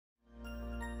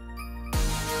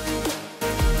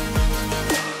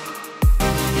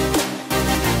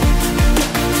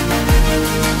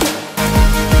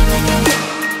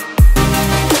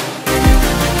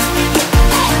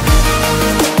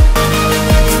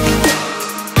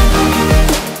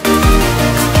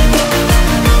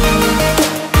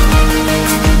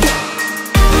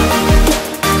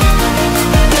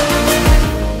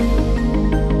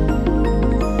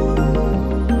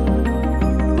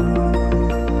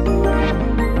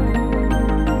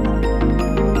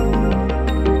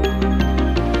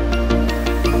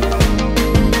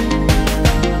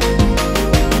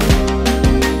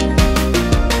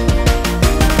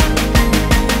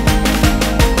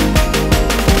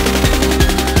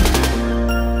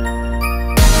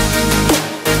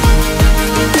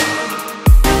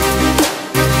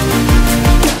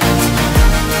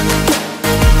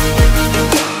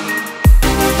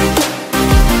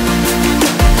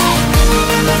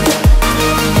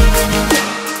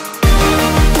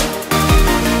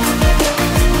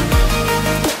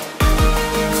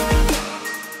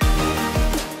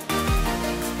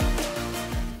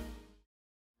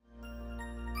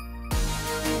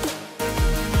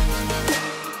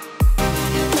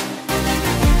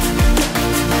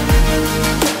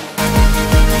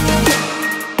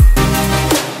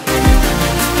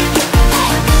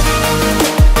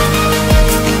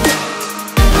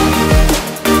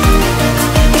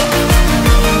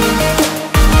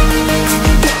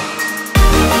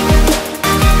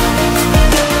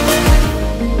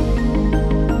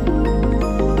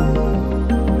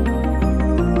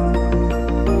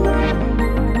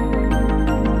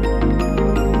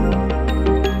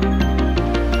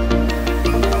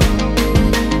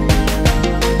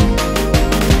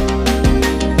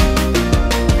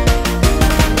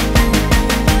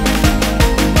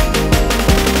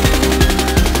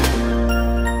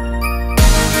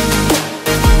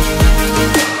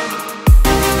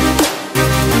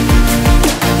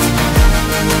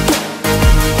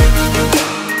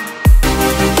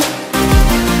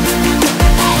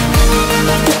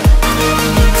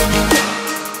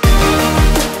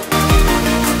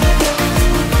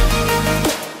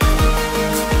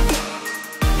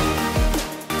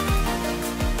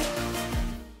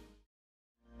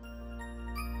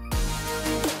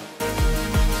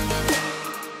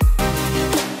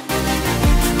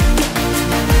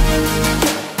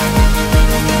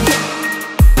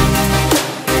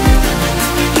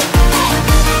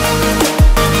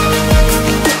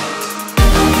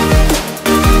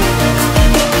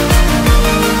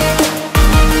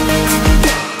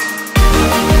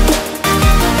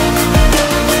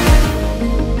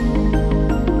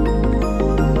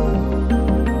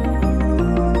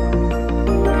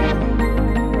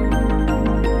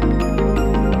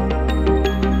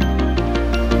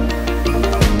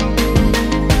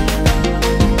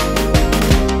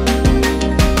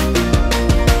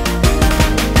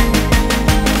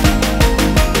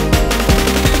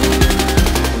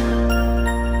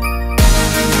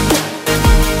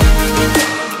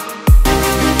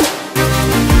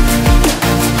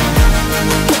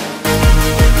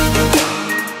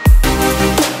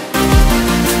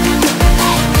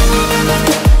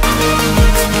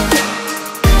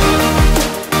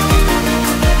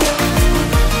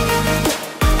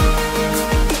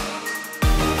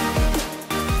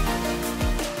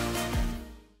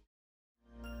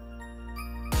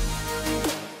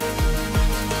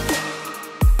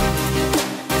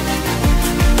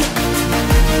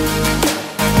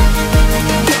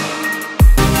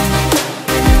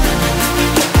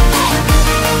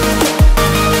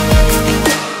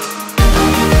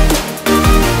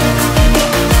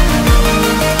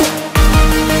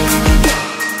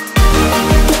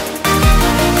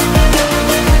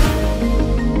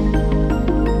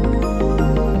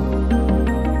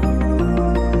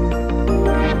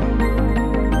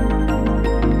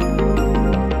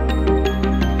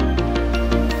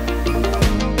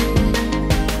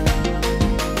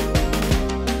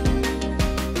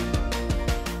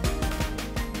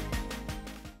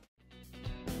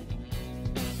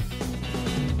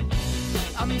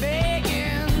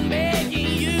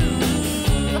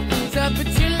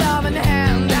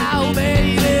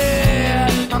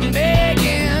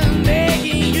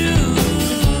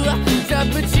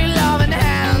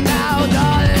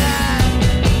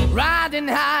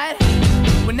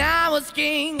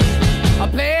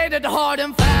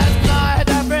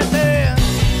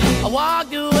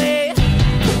away,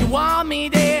 you want me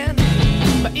then,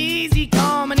 but easy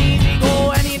come and easy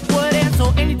go, and it wouldn't.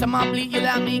 So anytime I bleed, you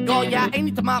let me go. Yeah,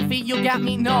 anytime I feel, you got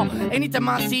me, no. Anytime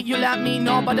I see, you let me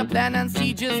know. But the plan and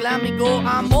see, just let me go.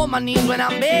 I'm on my knees when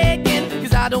I'm begging,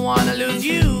 cause I don't wanna lose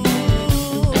you.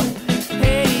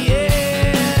 Hey,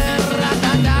 yeah,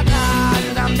 ra-da-da-da,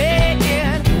 cause I'm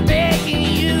begging, begging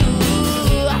you.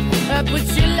 Put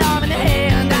your love in the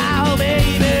hand now,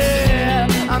 baby.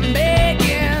 I'm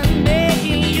begging,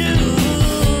 begging you.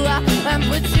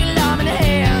 Put your love in the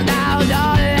hand now,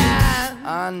 darling.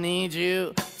 I need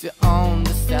you to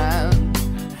understand.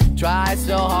 Try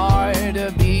so hard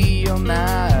to be your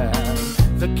man,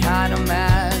 the kind of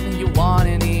man you want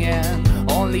in the end.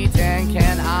 Only then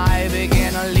can I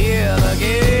begin to live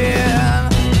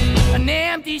again. An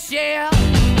empty shell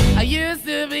I used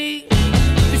to be,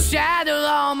 the shadow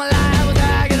all my life was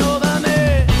hanging over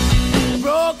me. A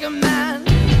broken man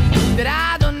that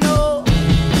I don't know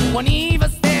won't even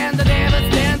stand, that never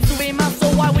stands to be my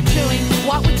soul. Why we're chilling,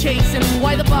 why we're chasing,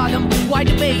 why the bottom, why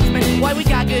the basement, why we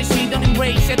got good, she don't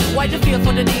embrace it, why the feel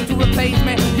for the need to replace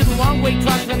me. You're the wrong way,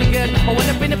 trying to good. I went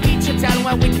up in a feature town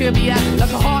where we could be at,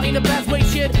 like a heart in the best way,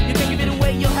 shit. You can give it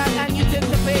away, you have, and you take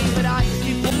the pay, but I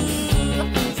keep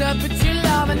to put your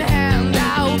love in the hand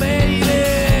now, baby.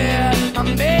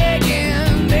 I'm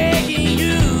begging, begging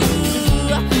you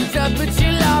to put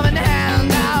your love in the hand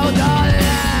now,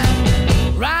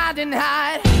 darling. Riding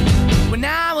high when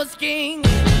I was king,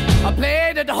 I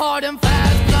played it hard and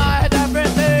fast, I had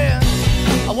everything.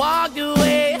 I walked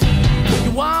away,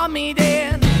 you want me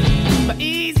then, but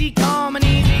easy come and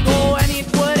easy go, and it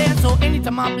wouldn't. So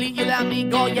anytime I bleed, you let me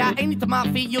go. Yeah, anytime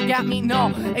I feel, you got me,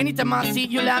 no. Anytime I see,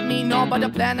 you let me know. But the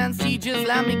plan and see, just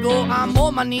let me go. I'm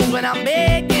on my knees when I'm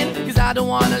begging, cause I don't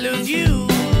wanna lose you.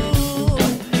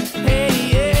 Hey,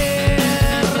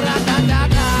 yeah,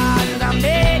 ra-da-da-da, cause I'm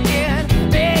begging,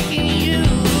 begging you.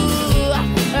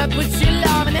 Put your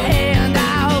love in the hand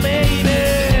now, baby.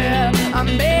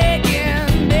 I'm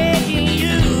begging, begging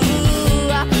you.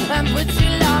 Put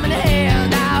your love in the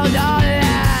hand now,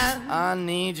 darling. I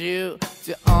need you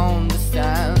to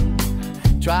understand.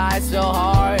 Try so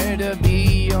hard to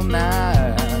be your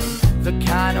man, the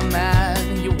kind of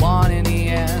man you want in the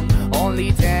end.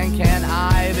 Only then can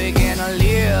I begin to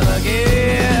live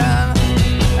again.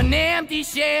 An empty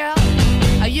shell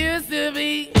I used to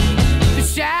be, the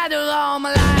shadow all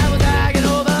my life was hanging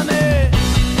over me.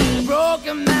 A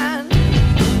broken man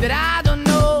that I don't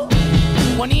know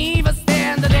won't even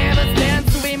stand, that never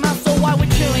stands to be my soul. Why we're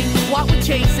chilling, why we're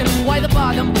chasing, why the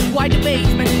bottom, why the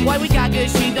basement, why we got good,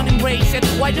 she don't embrace it,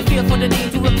 why the feel for the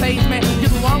need to replace me. You're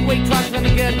the wrong way, trying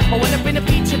to good. I went up in a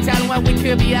feature town where we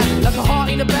could be at, like a heart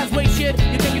in the best way, shit.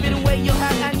 You can give it away, you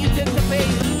have, and you take the pay.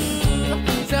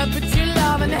 So put your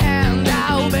love in the hand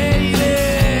now, baby.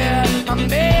 I'm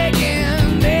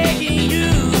begging, begging you.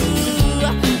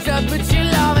 So put your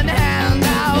love in the hand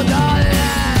now,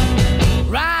 darling.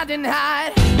 Riding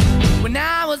high when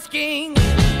I was king,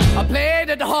 I played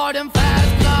it hard and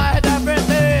fast, I had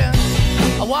everything.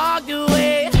 I walked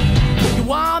away, you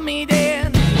want me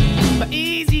then, but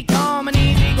easy come and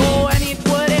easy go, and it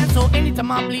wouldn't. So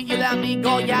anytime I bleed, you let me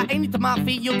go. Yeah, anytime I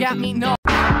feel, you got me, no.